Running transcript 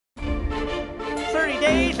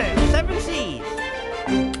days and 7 seas.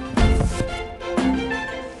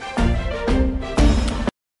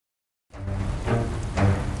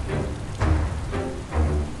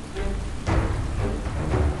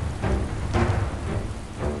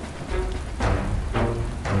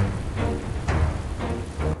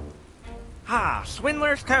 Ah,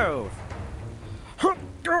 Swindler's Cove.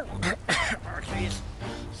 Jeez,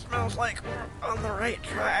 smells like we're on the right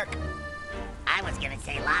track. I was gonna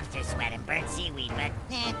say lobster sweat and burnt seaweed, but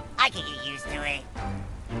I could get used to it.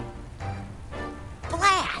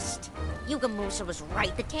 Blast! Yugamusa was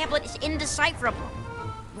right. The tablet is indecipherable.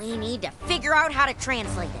 We need to figure out how to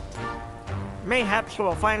translate it. Mayhaps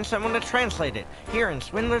we'll find someone to translate it here in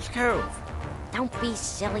Swindler's Cove. Don't be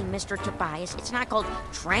silly, Mr. Tobias. It's not called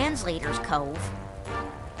Translator's Cove.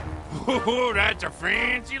 Ooh, that's a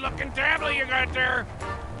fancy-looking tablet you got there.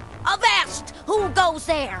 Avast! Who goes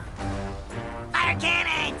there? Fire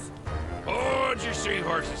cannons! Hold your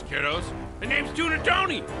seahorses, kiddos. The name's Toon and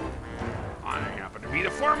Tony. I happen to be the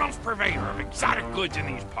foremost purveyor of exotic goods in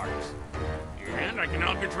these parts. And I can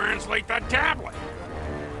help you translate that tablet.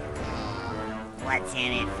 What's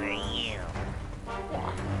in it for you?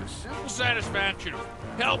 Why, the simple satisfaction of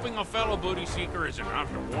helping a fellow booty seeker is enough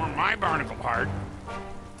to warm my barnacle heart.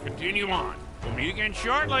 Continue on. We'll meet again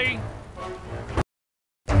shortly.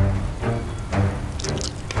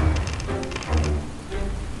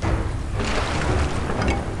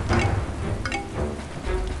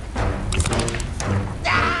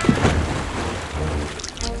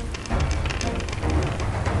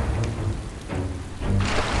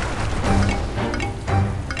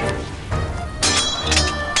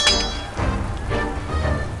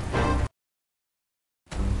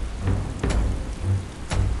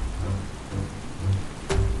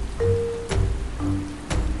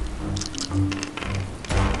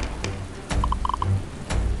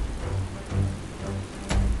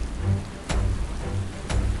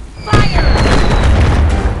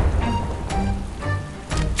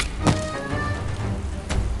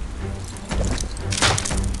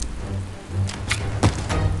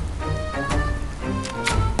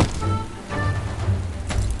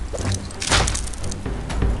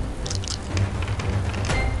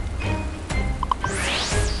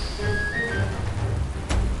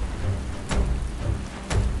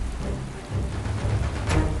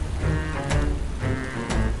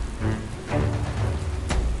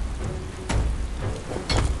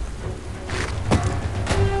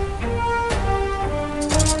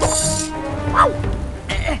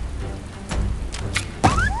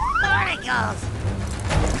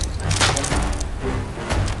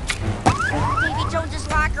 Davy Jones's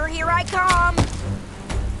locker, here I come!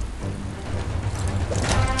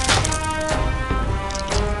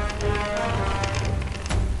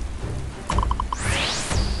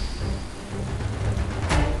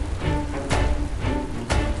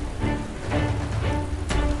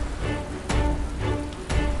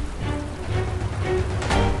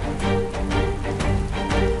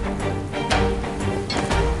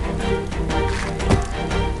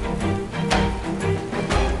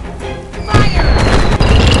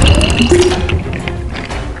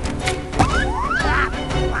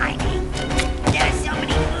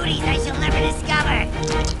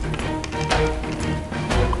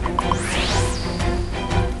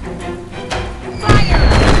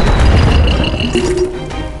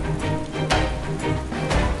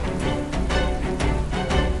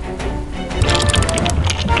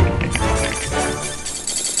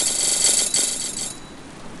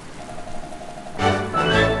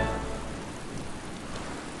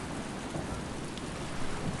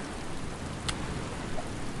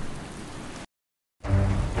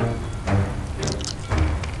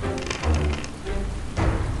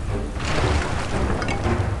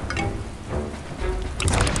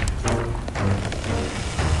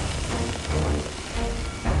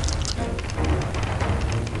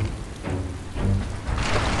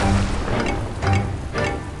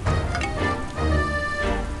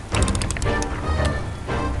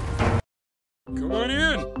 Come on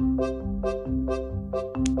in.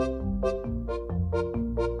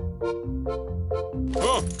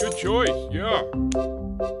 Oh, good choice, yeah.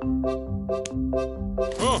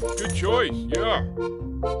 Oh, good choice, yeah.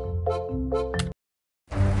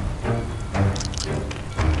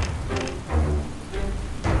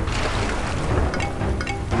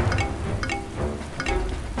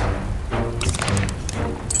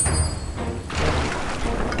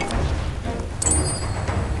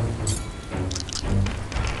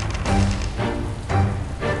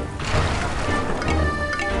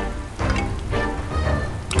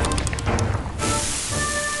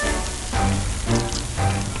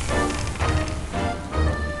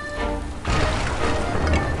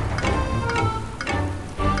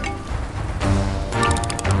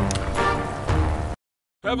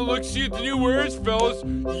 Have a look-see at the new wares, fellas.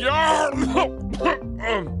 Yarr!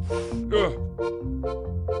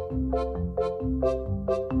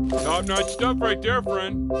 Top-notch stuff right there,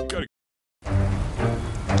 friend. You gotta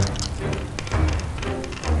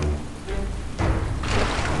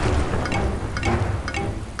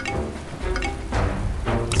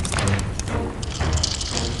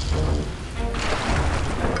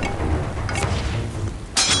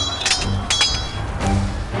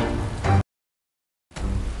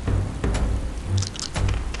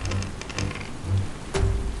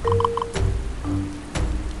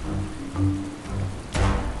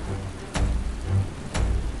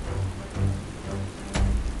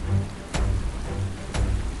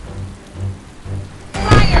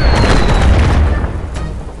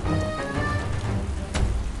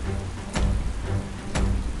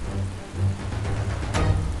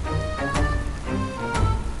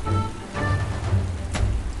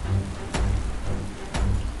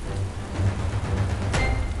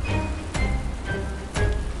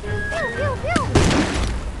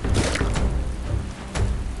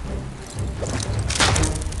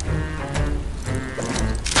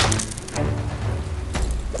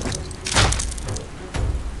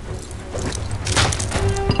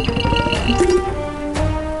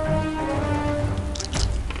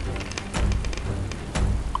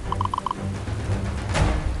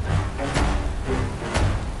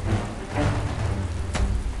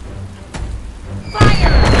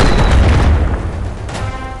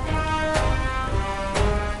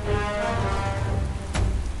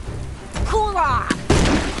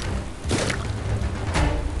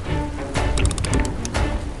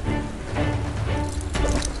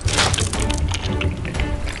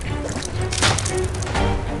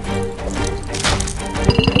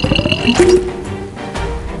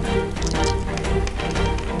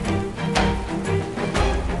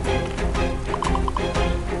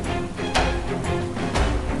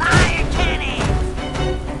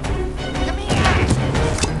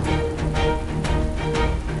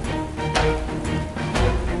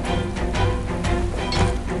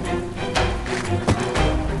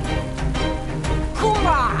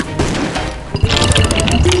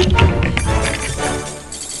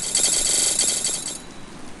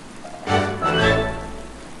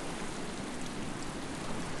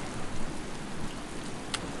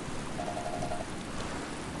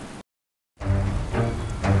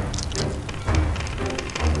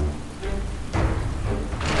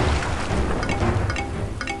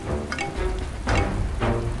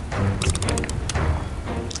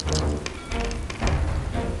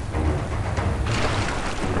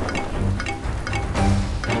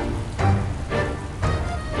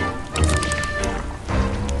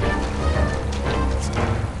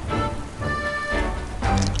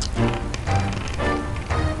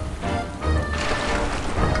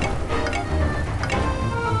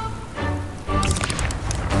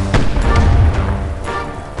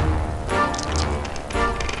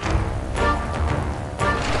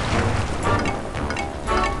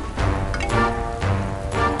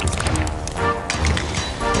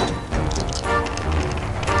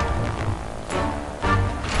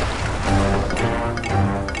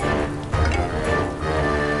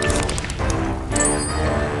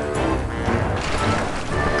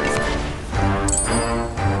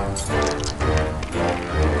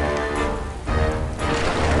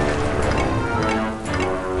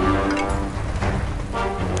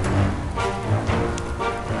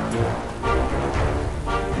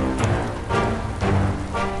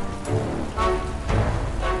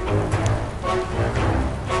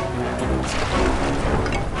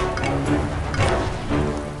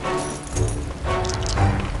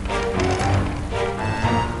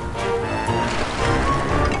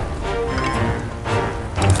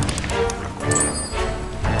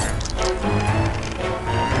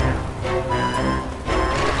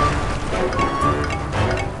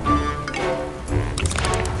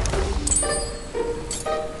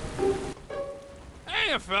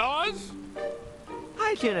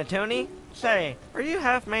Tuna, Tony. Say, are you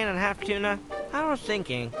half man and half tuna? I was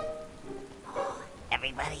thinking.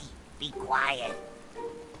 Everybody, be quiet.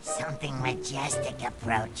 Something majestic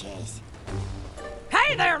approaches.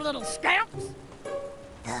 Hey there, little scamps!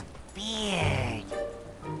 The beard.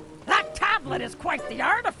 That tablet is quite the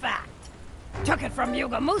artifact. Took it from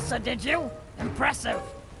Yuga Musa, did you? Impressive.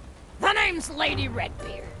 The name's Lady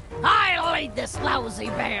Redbeard. I lead this lousy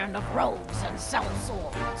band of rogues and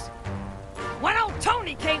sellswords. When old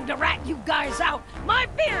Tony came to rat you guys out, my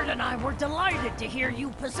beard and I were delighted to hear you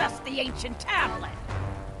possess the ancient tablet.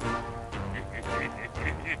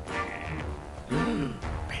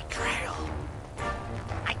 Betrayal.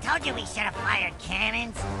 I Told you we should have fired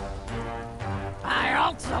cannons. I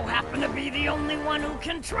also happen to be the only one who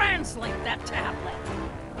can translate that tablet.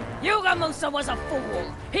 Yugamusa was a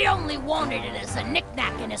fool. He only wanted it as a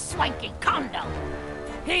knick-knack in his swanky condo.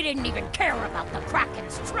 He didn't even care about the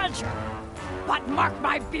Kraken's treasure. But mark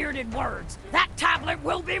my bearded words, that tablet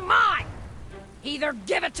will be mine! Either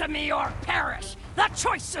give it to me or perish. The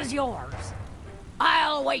choice is yours.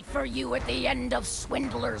 I'll wait for you at the end of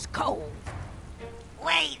Swindler's Cove.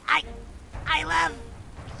 Wait, I love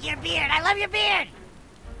your beard. I love your beard.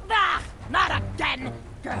 Ah, not again!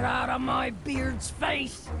 Get out of my beard's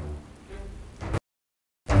face!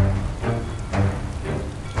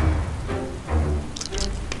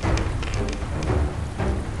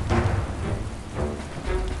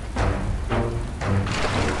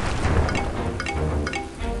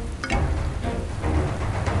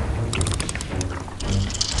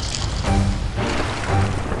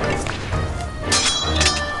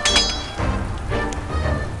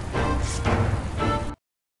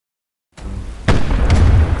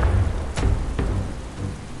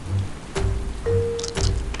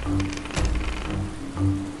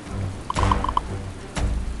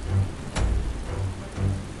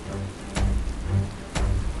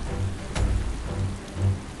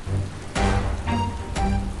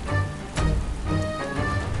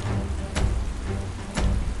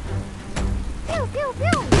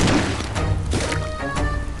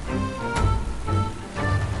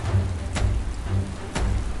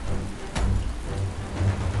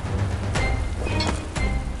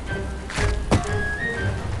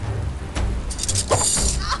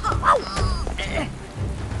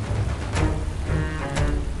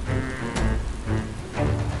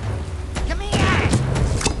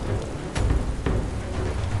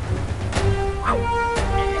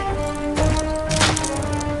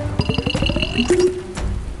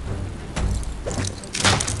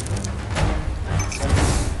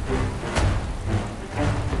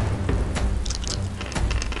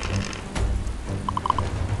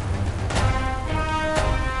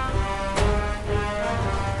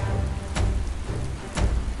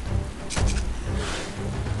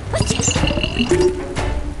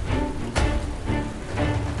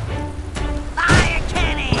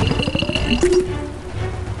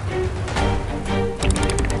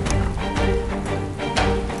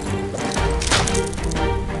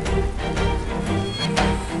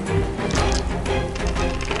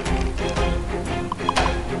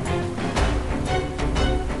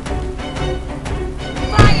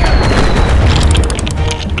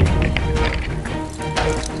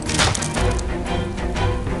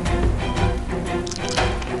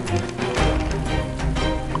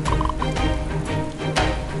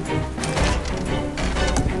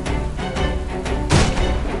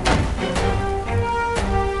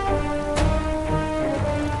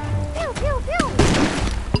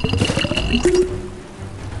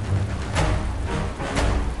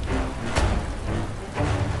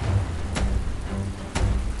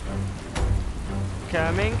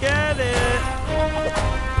 Come and get it!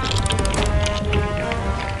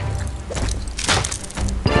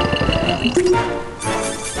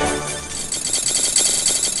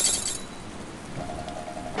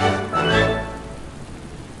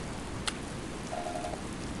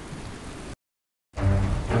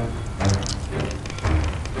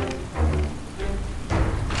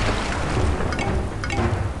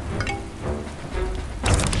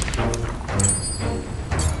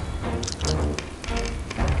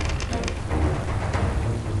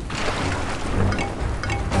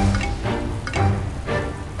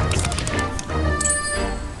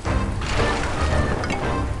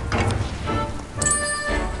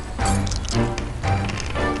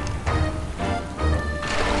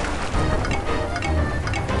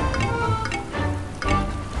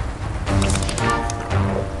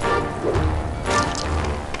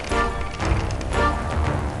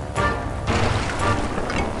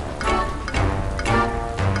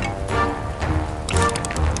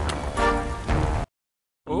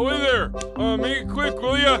 Make it quick,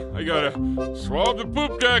 will ya? I gotta swab the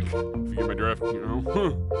poop deck. Forget my draft, you know.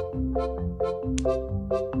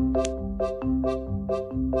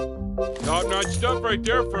 Top-notch stuff right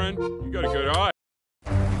there, friend. You got a good eye.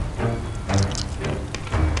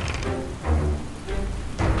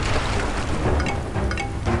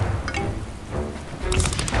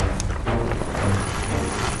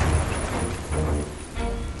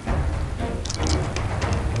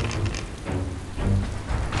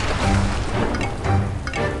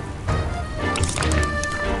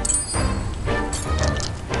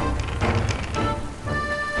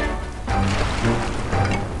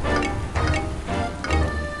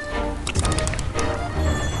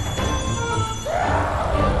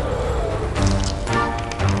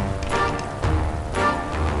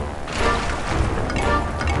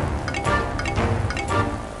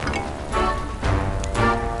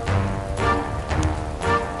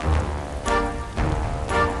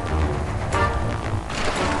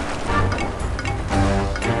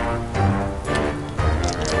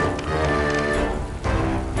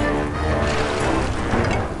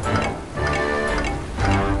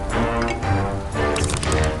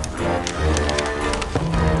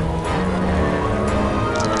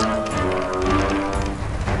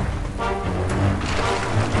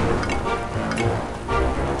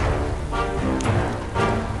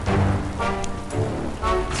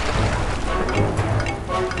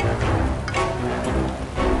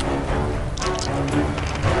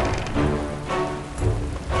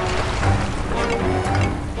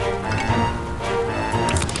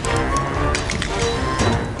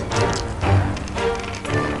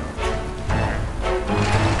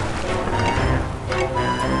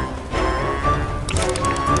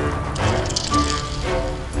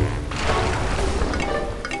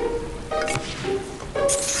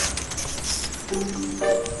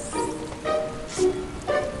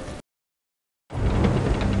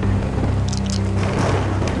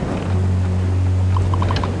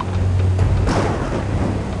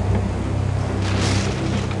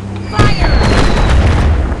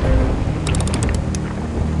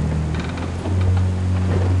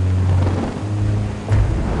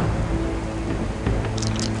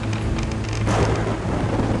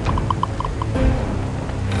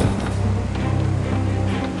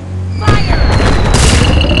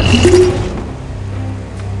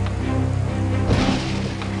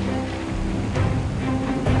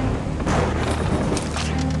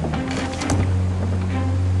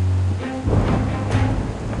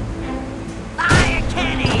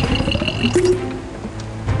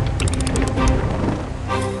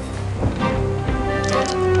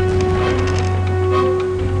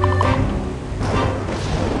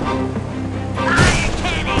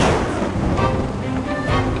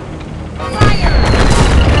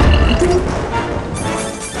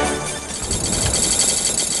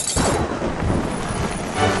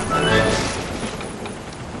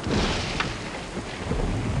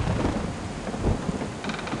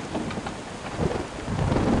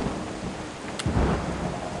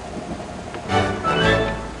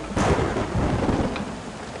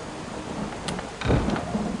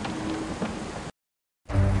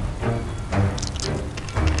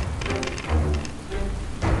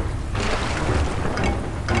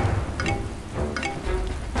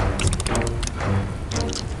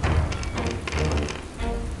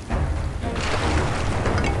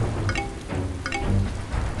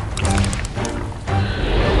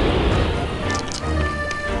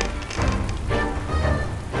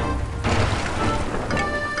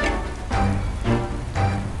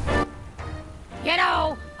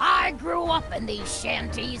 grew up in these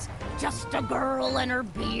shanties, just a girl and her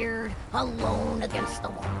beard, alone against the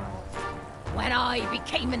world. When I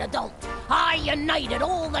became an adult, I united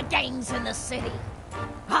all the gangs in the city.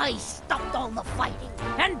 I stopped all the fighting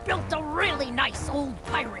and built a really nice old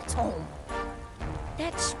pirate's home.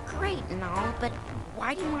 That's great and all, but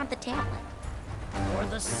why do you want the tablet? For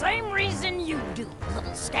the same reason you do,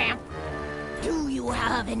 little scamp. Do you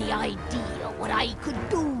have any idea what I could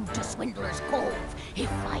do to Swindler's Cove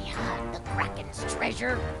if I had the Kraken's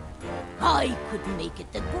treasure? I could make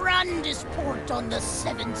it the grandest port on the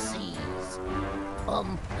 7 seas.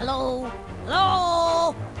 Hello?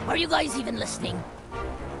 Hello? Are you guys even listening?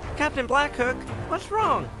 Captain Blackhook, what's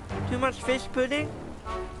wrong? Too much fish pudding?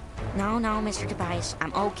 No, Mr. Tobias,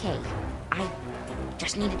 I'm okay. I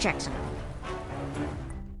just need to check something.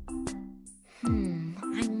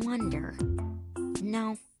 I wonder.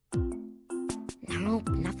 No. Nope,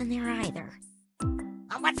 nothing there either.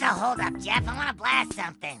 What's the holdup, Jeff? I want to blast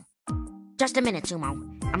something. Just a minute,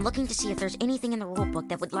 Sumo. I'm looking to see if there's anything in the rulebook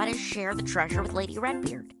that would let us share the treasure with Lady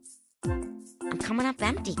Redbeard. I'm coming up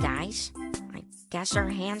empty, guys. I guess our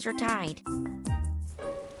hands are tied.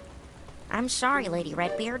 I'm sorry, Lady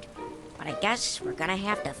Redbeard, but I guess we're gonna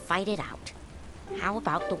have to fight it out. How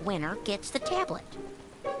about the winner gets the tablet?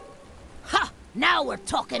 Ha! Now we're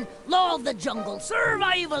talking law of the jungle,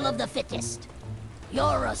 survival of the fittest.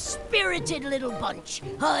 You're a spirited little bunch.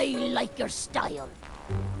 I like your style.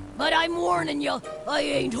 But I'm warning you, I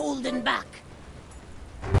ain't holding back.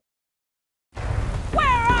 Where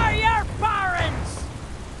are your parents?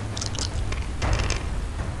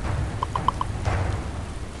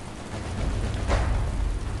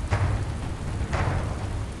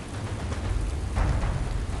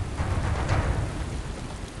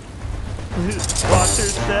 Watch your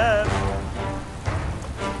step.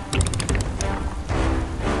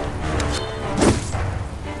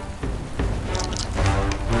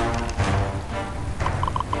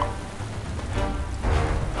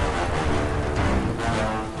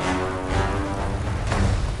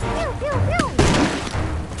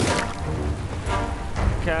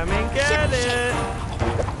 Come and get it.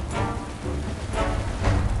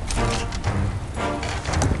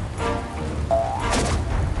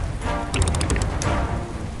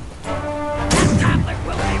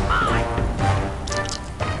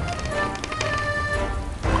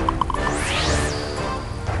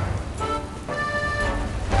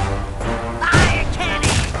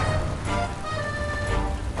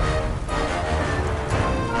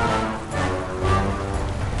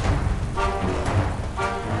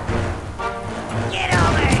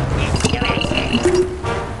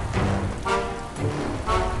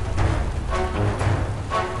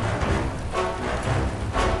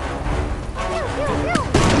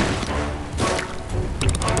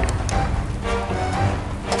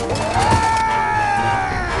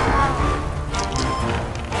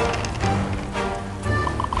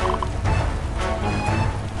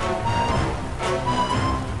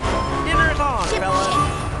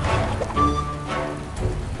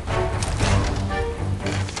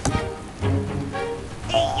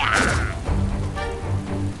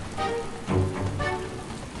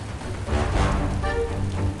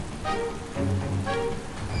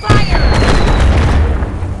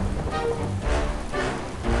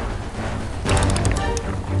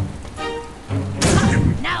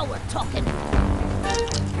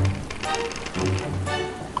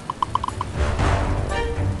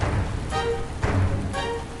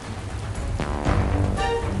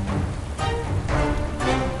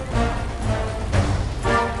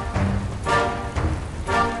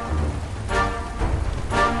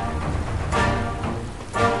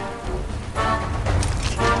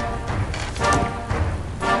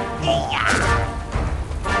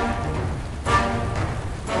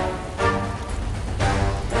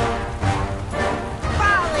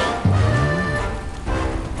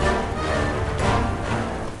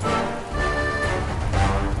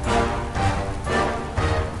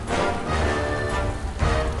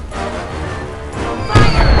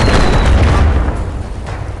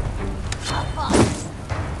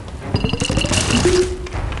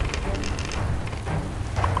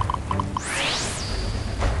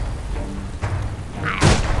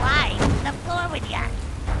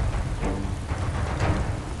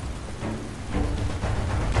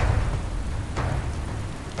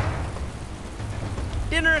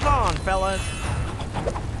 Dinner's on, fellas.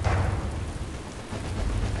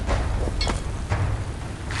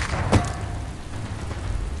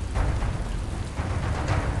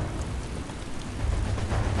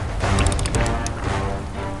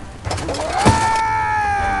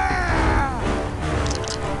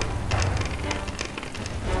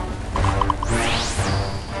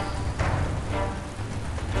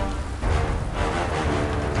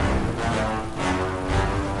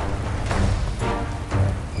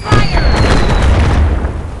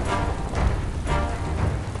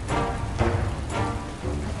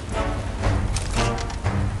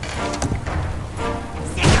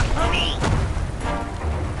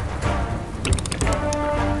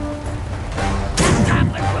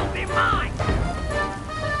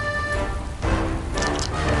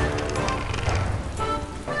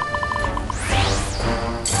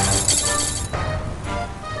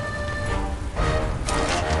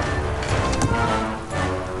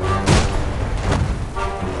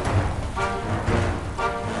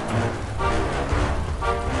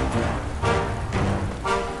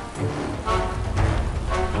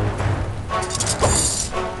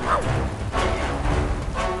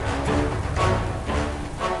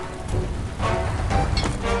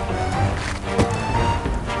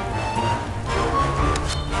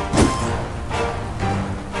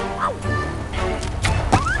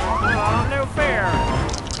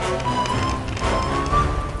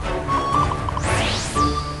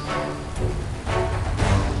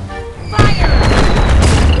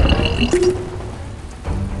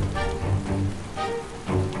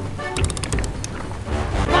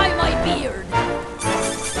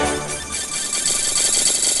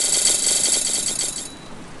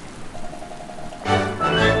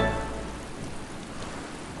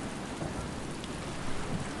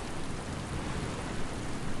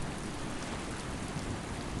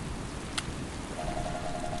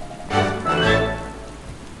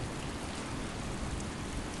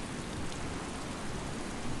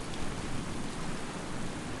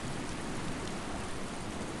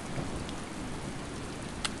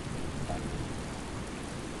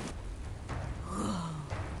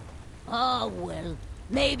 Oh, well,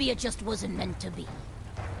 maybe it just wasn't meant to be.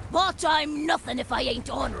 But I'm nothing if I ain't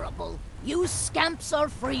honorable. You scamps are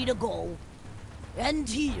free to go. And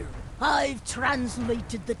here, I've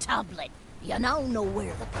translated the tablet. You now know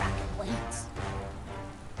where the Kraken waits.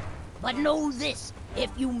 But know this, if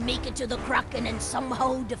you make it to the Kraken and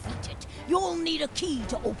somehow defeat it, you'll need a key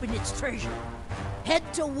to open its treasure.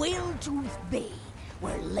 Head to Whale-Tooth Bay,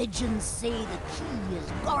 where legends say the key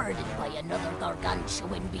is guarded by another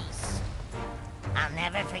gargantuan beast. I'll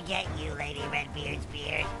never forget you, Lady Redbeard's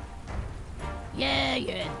beard.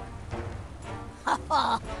 Yeah. Ha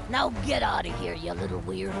ha! Now get out of here, you little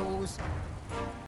weirdos.